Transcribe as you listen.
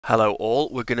Hello all,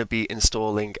 we're going to be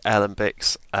installing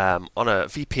LNbits on a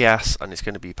VPS, and it's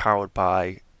going to be powered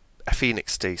by a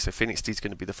PhoenixD. So PhoenixD is going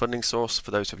to be the funding source.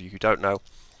 For those of you who don't know,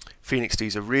 PhoenixD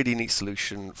is a really neat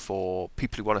solution for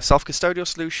people who want a self-custodial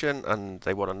solution and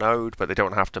they want a node but they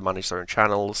don't have to manage their own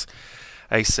channels.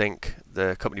 Acinq,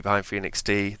 the company behind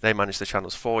PhoenixD, they manage the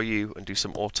channels for you and do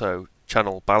some auto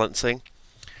channel balancing.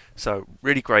 So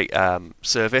really great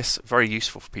service, very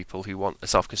useful for people who want a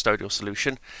self-custodial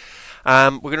solution.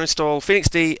 We're going to install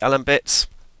PhoenixD, LNbits,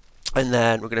 and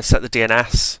then we're going to set the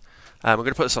DNS. We're going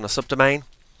to put this on a subdomain,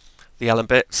 the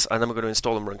LNbits, and then we're going to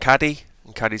install and run Caddy.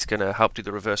 And Caddy's going to help do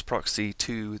the reverse proxy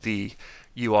to the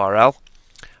URL.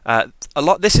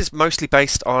 This is mostly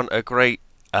based on a great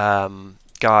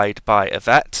guide by a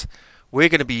vet. We're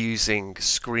going to be using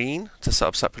Screen to set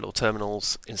up separate little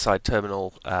terminals inside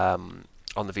terminal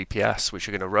on the VPS, which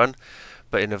are going to run.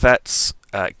 But in a vet's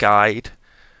guide,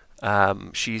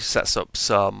 she sets up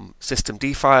some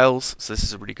systemd files, so this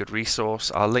is a really good resource.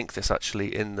 I'll link this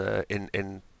actually in the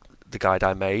guide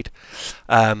I made,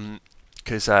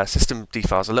 because systemd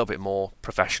files are a little bit more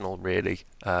professional, really.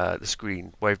 The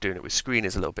Screen way of doing it with Screen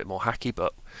is a little bit more hacky,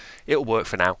 but it'll work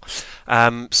for now.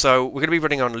 So we're going to be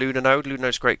running on Luna node. Luna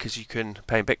node's great because you can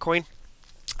pay in Bitcoin,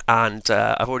 and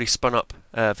I've already spun up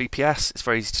VPS. It's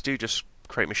very easy to do. Just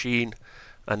create machine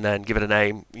and then give it a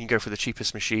name. You can go for the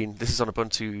cheapest machine. This is on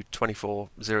Ubuntu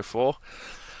 24.04,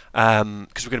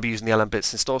 because we're going to be using the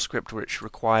LNbits install script, which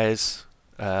requires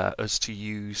us to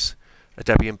use a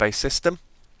Debian-based system.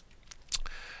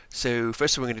 So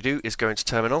first thing we're going to do is go into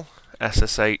terminal,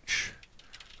 SSH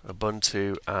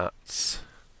Ubuntu at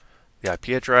the IP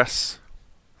address,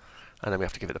 and then we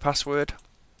have to give it the password.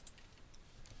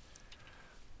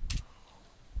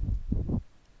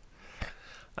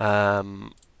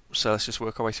 So let's just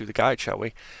work our way through the guide, shall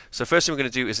we? So first thing we're going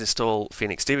to do is install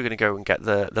PhoenixD. We're going to go and get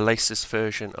the latest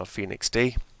version of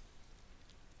PhoenixD.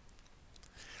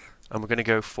 And we're going to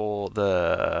go for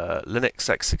the Linux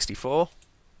x64.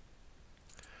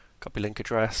 Copy link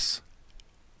address.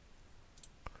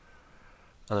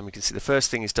 And then we can see the first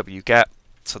thing is wget.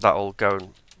 So that will go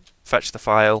and fetch the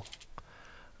file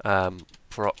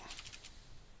for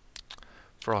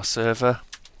our server.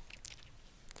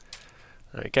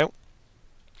 There we go.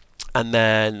 And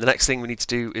then the next thing we need to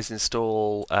do is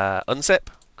install unzip,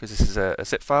 because this is a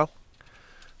zip file.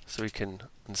 So we can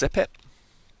unzip it.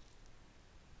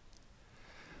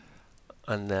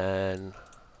 And then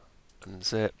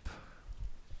unzip.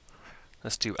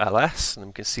 Let's do ls, and then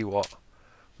we can see what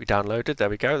we downloaded. There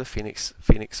we go, the Phoenix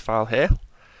file here.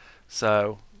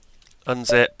 So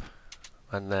unzip,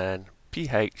 and then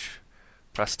ph,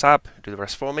 press tab, do the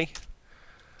rest for me.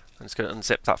 And it's going to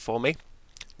unzip that for me.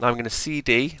 Now I'm going to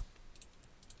cd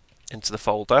into the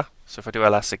folder. So if I do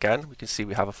ls again, we can see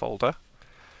we have a folder.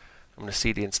 I'm going to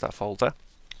cd into that folder.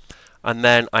 And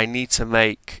then I need to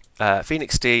make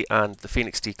PhoenixD and the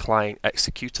PhoenixD client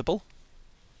executable.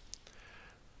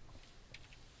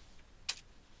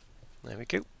 There we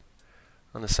go.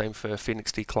 And the same for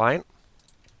PhoenixD client.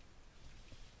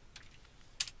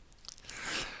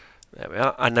 There we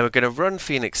are. And then we're going to run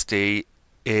PhoenixD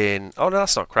in... Oh no,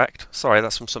 that's not correct. Sorry,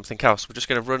 that's from something else. We're just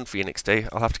going to run PhoenixD.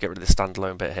 I'll have to get rid of this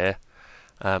standalone bit here.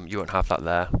 You won't have that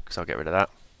there, because I'll get rid of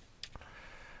that.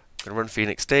 I'm going to run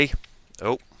PhoenixD.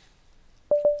 Oh.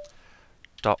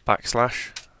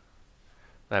 //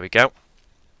 There we go.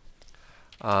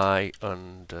 I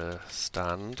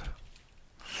understand.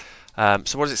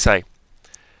 So what does it say?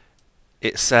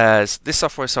 It says, this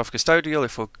software is self-custodial.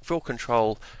 If full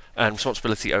control and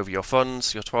responsibility over your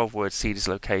funds, your 12-word seed is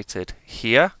located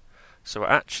here. So we're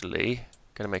actually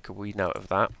going to make a wee note of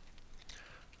that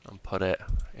and put it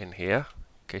in here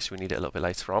in case we need it a little bit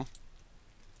later on.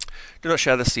 Do not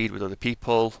share the seed with other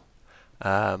people.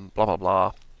 Blah blah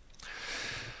blah.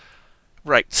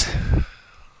 Right.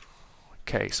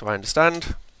 Okay, so I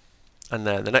understand. And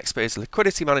then the next bit is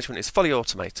liquidity management is fully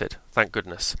automated. Thank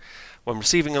goodness. When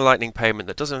receiving a Lightning payment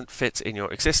that doesn't fit in your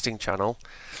existing channel,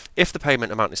 if the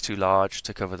payment amount is too large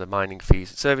to cover the mining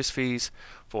fees and service fees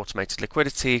for automated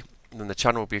liquidity, then the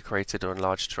channel will be created or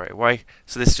enlarged straight away.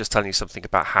 So this is just telling you something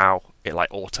about how it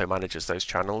auto manages those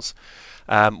channels.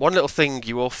 One little thing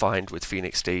you will find with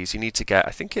PhoenixD is you need to get,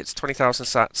 I think it's 20,000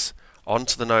 sats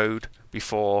onto the node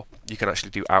before you can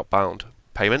actually do outbound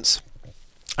payments.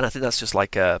 And I think that's just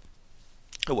like a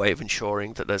way of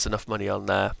ensuring that there's enough money on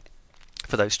there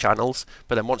for those channels.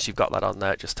 But then once you've got that on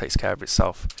there, it just takes care of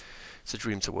itself. It's a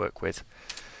dream to work with.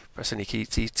 Press any key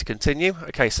to continue.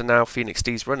 Okay, so now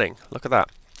PhoenixD is running. Look at that.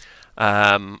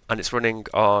 And it's running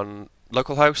on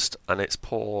localhost, and it's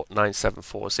port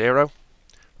 9740. I'm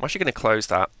actually going to close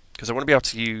that because I want to be able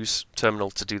to use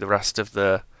terminal to do the rest of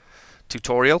the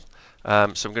tutorial. So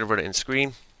I'm going to run it in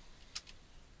screen.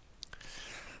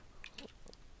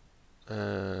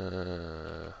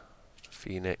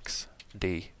 Phoenix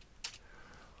D.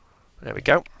 There we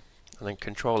go. And then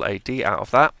Control AD out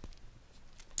of that.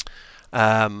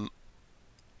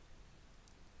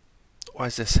 Why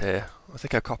is this here? I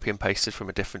think I copy and pasted from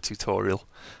a different tutorial.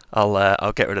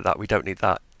 I'll get rid of that. We don't need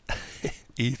that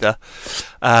either.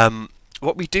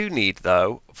 What we do need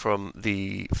though from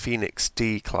the Phoenix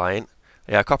D client,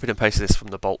 yeah, I copied and pasted this from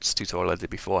the bolts tutorial I did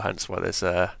before, hence why there's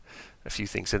a few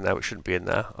things in there which shouldn't be in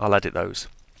there. I'll edit those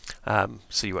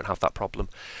so you won't have that problem.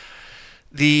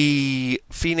 The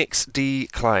Phoenix D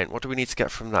client, what do we need to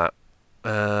get from that?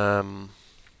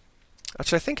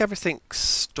 Actually, I think everything's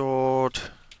stored.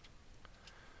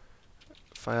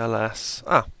 FileS.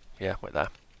 Ah, yeah, wait there.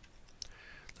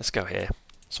 Let's go here.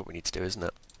 That's what we need to do, isn't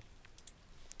it?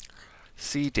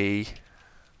 CD.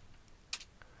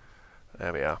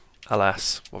 There we are.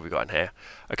 LS. What have we got in here?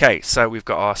 Okay, so we've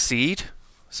got our seed.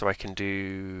 So I can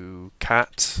do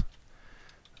cat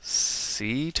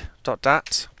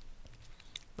seed.dat.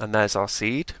 And there's our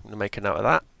seed. I'm going to make a note of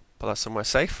that. Put that somewhere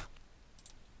safe.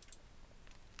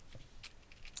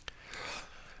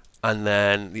 And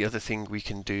then the other thing we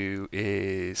can do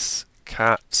is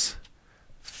cat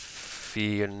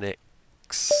Phoenix.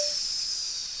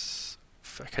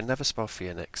 I can never spell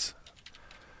Phoenix.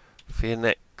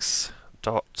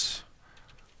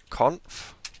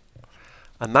 Phoenix.conf.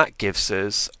 And that gives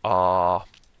us our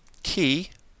key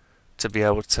to be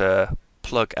able to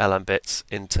plug LNbits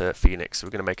into Phoenix. So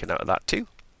we're going to make a note of that too.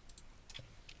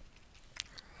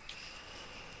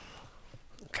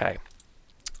 Okay.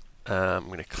 I'm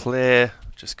going to clear,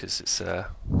 just because it's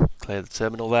clear the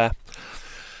terminal there.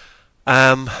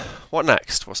 What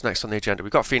next? What's next on the agenda?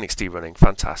 We've got Phoenix D running.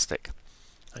 Fantastic.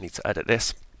 I need to edit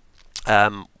this.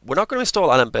 We're not going to install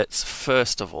LNbits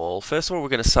first of all. First of all, we're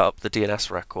going to set up the DNS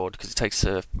record because it takes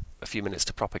a few minutes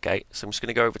to propagate. So I'm just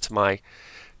going to go over to my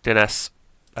DNS,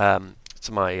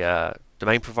 to my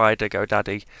domain provider,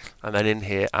 GoDaddy, and then in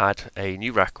here add a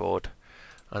new record.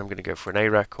 And I'm going to go for an A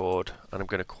record, and I'm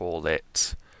going to call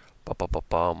it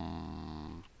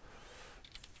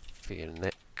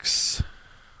Phoenix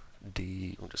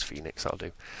D, or just Phoenix, I'll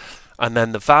do. And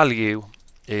then the value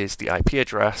is the IP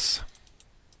address.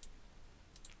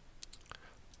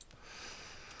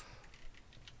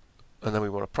 And then we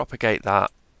want to propagate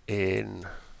that in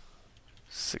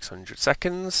 600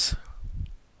 seconds.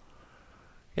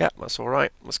 Yeah, that's all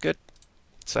right. That's good.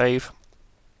 Save.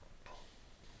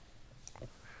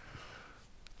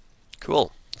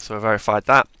 Cool. So I verified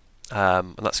that.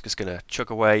 And that's just going to chug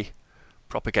away,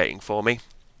 propagating for me.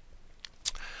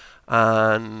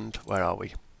 And where are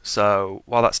we? So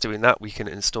while that's doing that, we can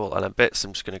install LNbits.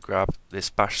 I'm just going to grab this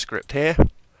bash script here.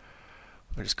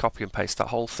 I'll just copy and paste that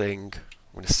whole thing.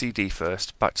 I'm going to CD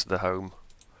first, back to the home,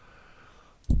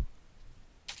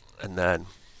 and then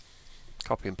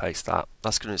copy and paste that.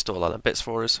 That's going to install LNbits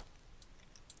for us.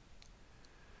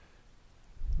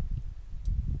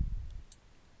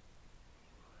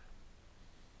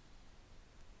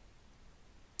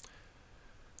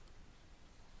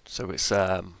 So it's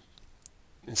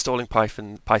installing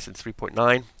Python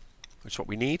 3.9, which is what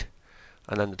we need,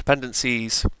 and then the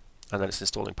dependencies, and then it's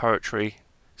installing Poetry.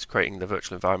 It's creating the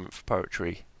virtual environment for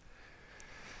Poetry,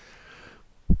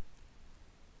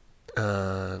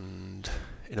 and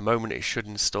in a moment it should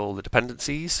install the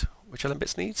dependencies which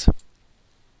LNbits needs.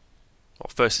 Well,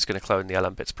 first it's going to clone the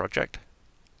LNbits project.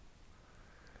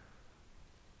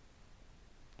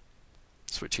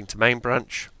 Switching to main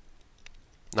branch.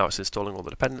 Now it's installing all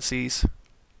the dependencies.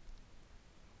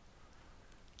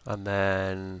 And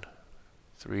then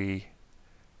 3,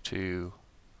 2,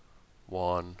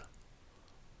 1,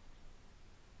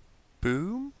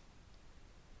 boom.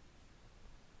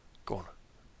 Go on.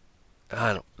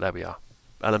 And there we are.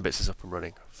 LNbits is up and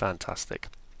running. Fantastic.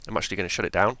 I'm actually going to shut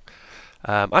it down.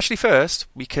 Actually, first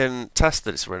we can test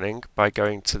that it's running by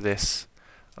going to this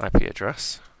IP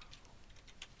address.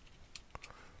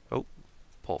 Oh,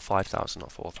 port 5000,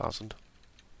 not 4000.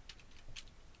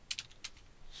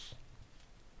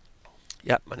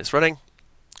 Yep, and it's running.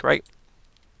 Great.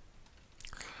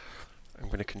 I'm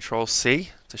going to Control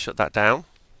C to shut that down.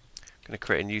 I'm going to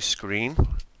create a new screen.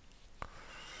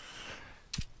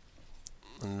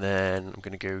 And then I'm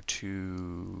going to go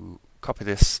to copy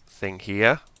this thing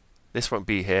here. This won't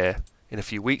be here in a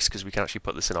few weeks because we can actually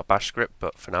put this in our bash script,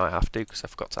 but for now I have to because I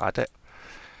forgot to add it.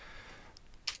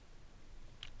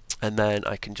 And then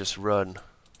I can just run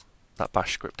that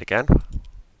bash script again.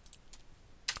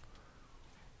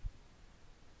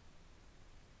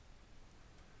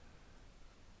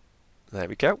 There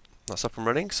we go. That's up and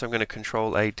running, so I'm going to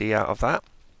Control A D out of that.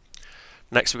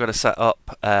 Next we've got to set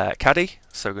up Caddy,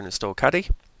 so we're going to install Caddy.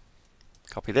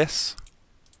 Copy this.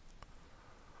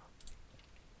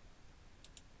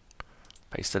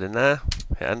 Paste it in there,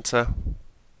 hit enter.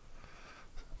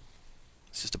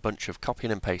 It's just a bunch of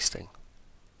copying and pasting.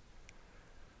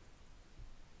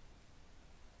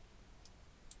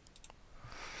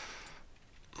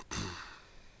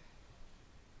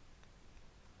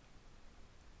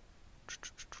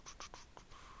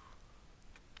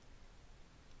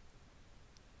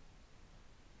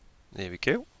 There we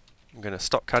go. I'm going to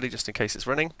stop Caddy just in case it's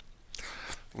running.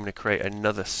 I'm going to create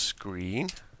another screen.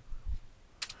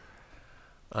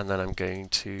 And then I'm going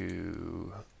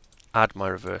to add my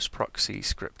reverse proxy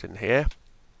script in here.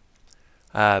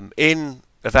 In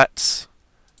Yvette's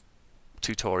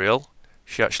tutorial,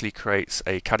 she actually creates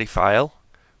a Caddy file,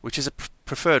 which is a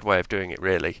preferred way of doing it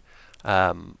really.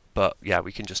 But yeah,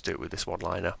 we can just do it with this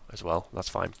one-liner as well. That's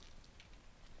fine.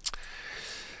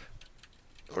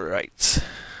 Right.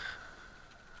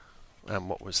 And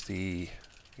what was the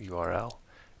URL?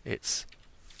 It's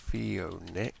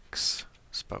Phoenix,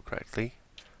 spelled correctly,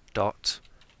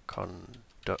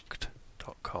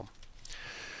 .conduct.com.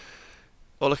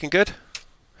 All looking good.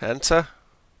 Enter.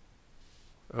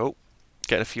 Oh,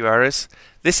 getting a few errors.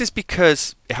 This is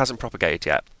because it hasn't propagated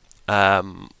yet.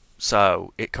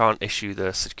 So it can't issue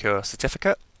the secure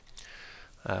certificate.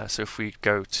 So if we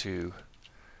go to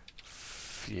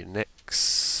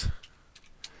Phoenix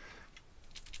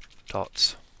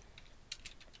conduct,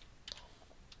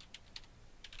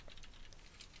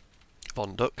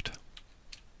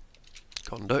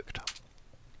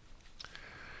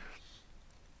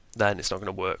 then it's not going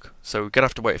to work. So we're going to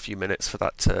have to wait a few minutes for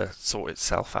that to sort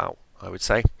itself out, I would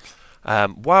say.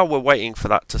 While we're waiting for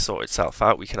that to sort itself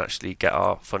out, we can actually get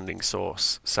our funding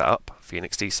source set up,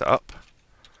 PhoenixD set up,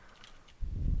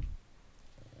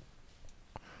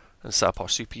 and set up our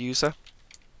super user.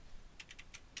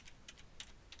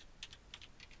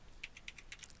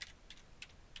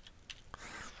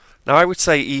 Now I would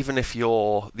say even if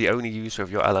you're the only user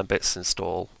of your LNbits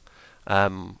install,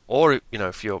 or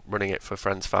if you're running it for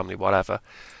friends, family, whatever,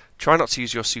 try not to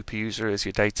use your super user as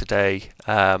your day-to-day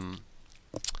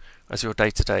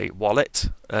wallet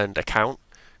and account,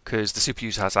 because the super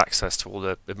user has access to all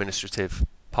the administrative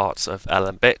parts of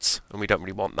LNbits, and we don't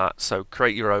really want that. So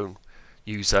create your own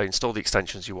user, install the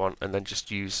extensions you want, and then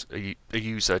just use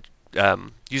use an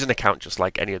account just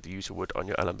like any other user would on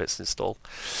your LNbits install.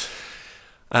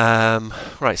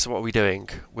 Right, so what are we doing?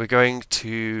 We're going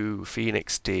to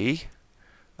PhoenixD,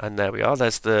 and there we are.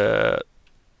 There's the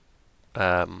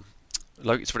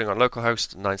it's running on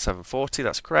localhost 9740.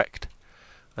 That's correct.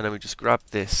 And then we just grab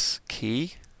this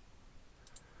key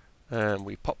and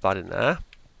we pop that in there.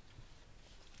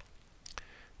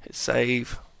 Hit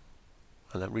save,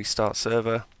 and then restart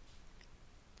server.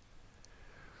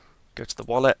 Go to the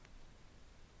wallet.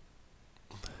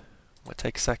 Might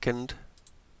take a second.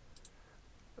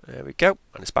 There we go,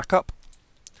 and it's back up.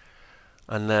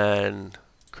 And then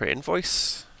create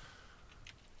invoice.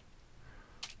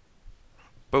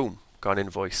 Boom, got an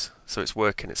invoice. So it's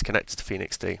working, it's connected to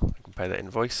PhoenixD. I can pay that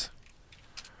invoice.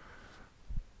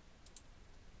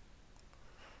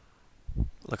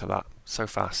 Look at that, so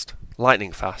fast.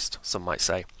 Lightning fast, some might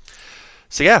say.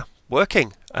 So yeah,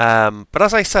 working. But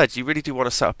as I said, you really do want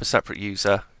to set up a separate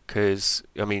user, because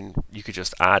I mean you could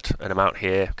just add an amount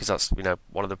here, because that's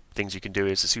one of the things you can do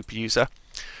as a super user.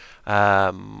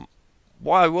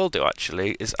 What I will do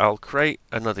actually is I'll create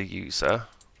another user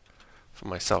for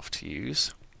myself to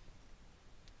use.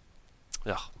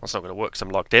 Ugh, that's not going to work because I'm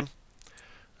logged in.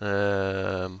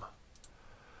 Pop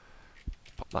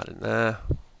that in there.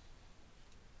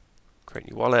 Create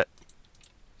new wallet.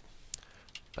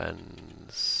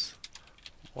 Ben's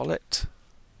wallet.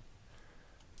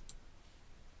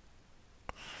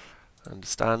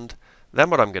 Understand. Then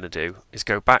what I'm going to do is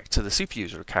go back to the super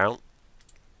user account,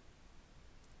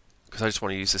 because I just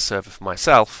want to use this server for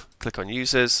myself. Click on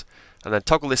users and then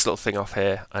toggle this little thing off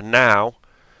here, and now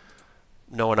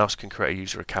no one else can create a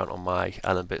user account on my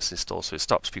LNbits install, so it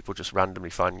stops people just randomly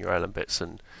finding your LNbits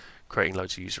and creating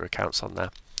loads of user accounts on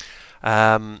there.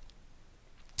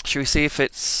 Should we see if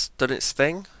it's done its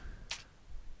thing?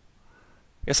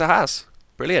 Yes, it has.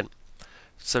 Brilliant.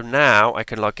 So now I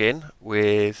can log in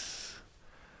with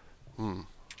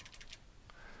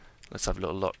let's have a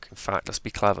little look. In fact, let's be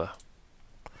clever.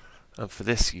 And for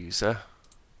this user,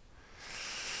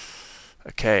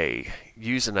 okay,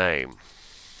 username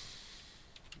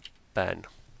Ben,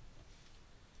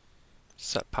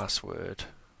 set password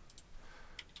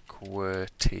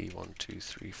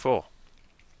QWERTY1234,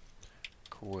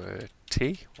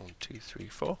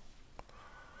 QWERTY1234.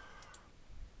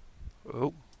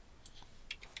 Oh,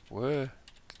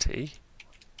 QWERTY.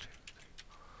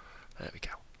 There we go.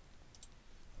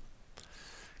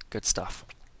 Good stuff.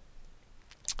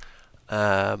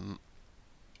 Can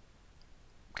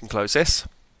close this,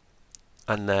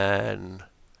 and then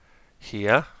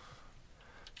here,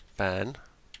 Ben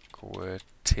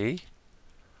QWERTY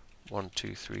 1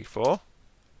 2 3 4.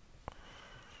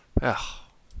 Ugh.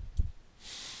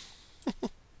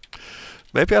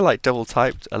 Maybe I like double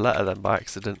typed a letter then by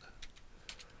accident.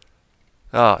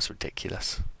 Oh, it's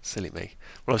ridiculous. Silly me.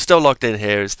 Well, I'm still logged in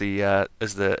here as the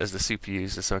super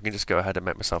user, so I can just go ahead and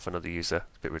make myself another user.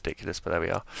 It's a bit ridiculous, but there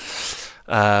we are.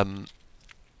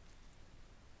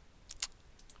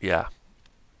 Yeah.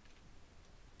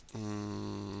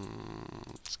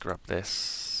 Let's grab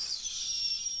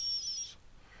this.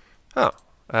 Oh,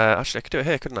 actually, I could do it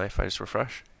here, couldn't I? If I just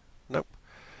refresh. Nope.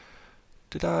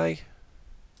 Did I?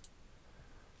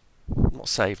 Not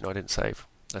save. No, I didn't save.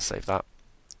 Let's save that.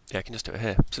 Yeah, I can just do it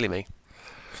here. Silly me.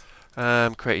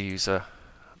 Create a user.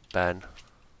 Benz.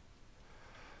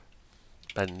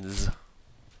 I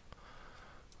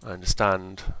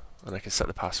understand. And I can set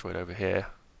the password over here.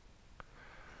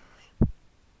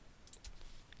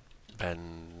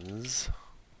 Benz.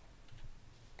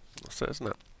 That's it, isn't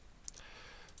it?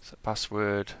 Set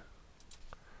password.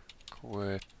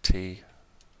 QWERTY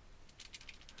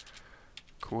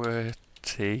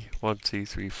 1 2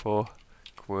 3 4.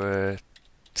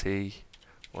 QWERTY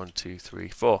 1 2 3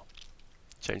 4.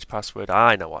 Change password.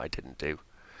 I know what I didn't do.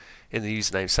 In the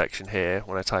username section here,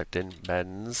 when I typed in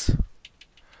Benz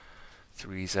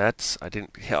 3 Zs, I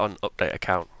didn't hit on update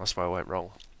account. That's why I went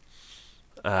wrong.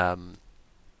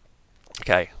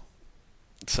 Okay,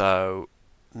 so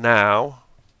now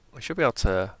I should be able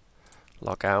to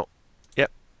log out.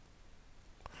 Yep.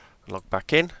 Log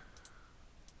back in.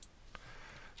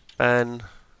 Ben,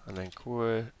 and then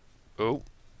oh,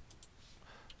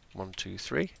 1 2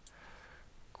 3.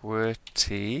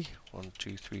 QWERTY 1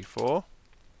 2 3 4.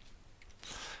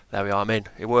 There we are. I'm in.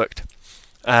 It worked.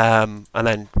 And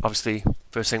then obviously,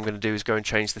 first thing I'm going to do is go and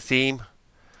change the theme.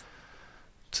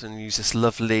 To use this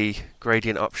lovely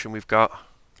gradient option we've got.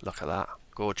 Look at that,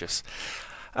 gorgeous.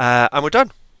 And we're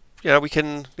done. You know, we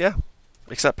can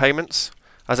accept payments.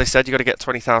 As I said, you've got to get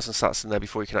 20,000 sats in there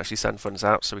before you can actually send funds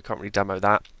out. So we can't really demo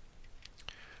that.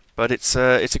 But it's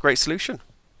a great solution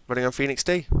running on Phoenix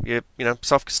D. You know,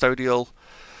 self-custodial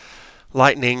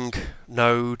Lightning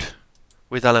node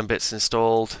with LNbits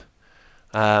installed.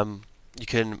 You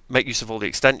can make use of all the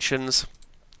extensions.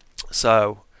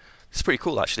 So it's pretty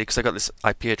cool actually, because I got this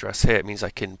IP address here. It means I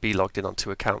can be logged in on 2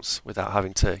 accounts without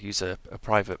having to use a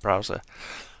private browser.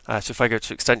 So if I go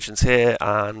to extensions here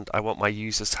and I want my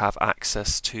users to have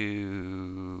access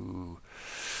to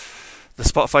the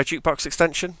Spotify Jukebox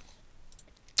extension,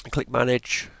 I click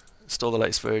manage, install the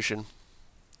latest version.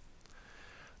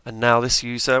 And now this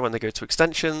user, when they go to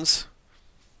extensions,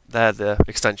 they're the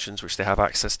extensions which they have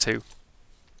access to.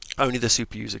 Only the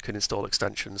super user can install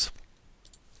extensions.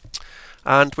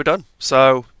 And we're done.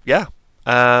 So yeah,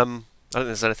 I don't think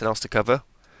there's anything else to cover.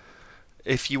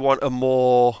 If you want a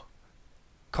more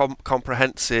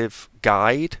comprehensive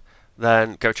guide,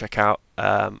 then go check out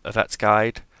Yvette's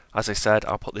guide. As I said,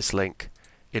 I'll put this link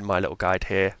in my little guide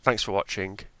here. Thanks for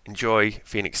watching. Enjoy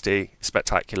Phoenix D. It's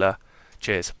spectacular.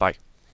 Cheers. Bye.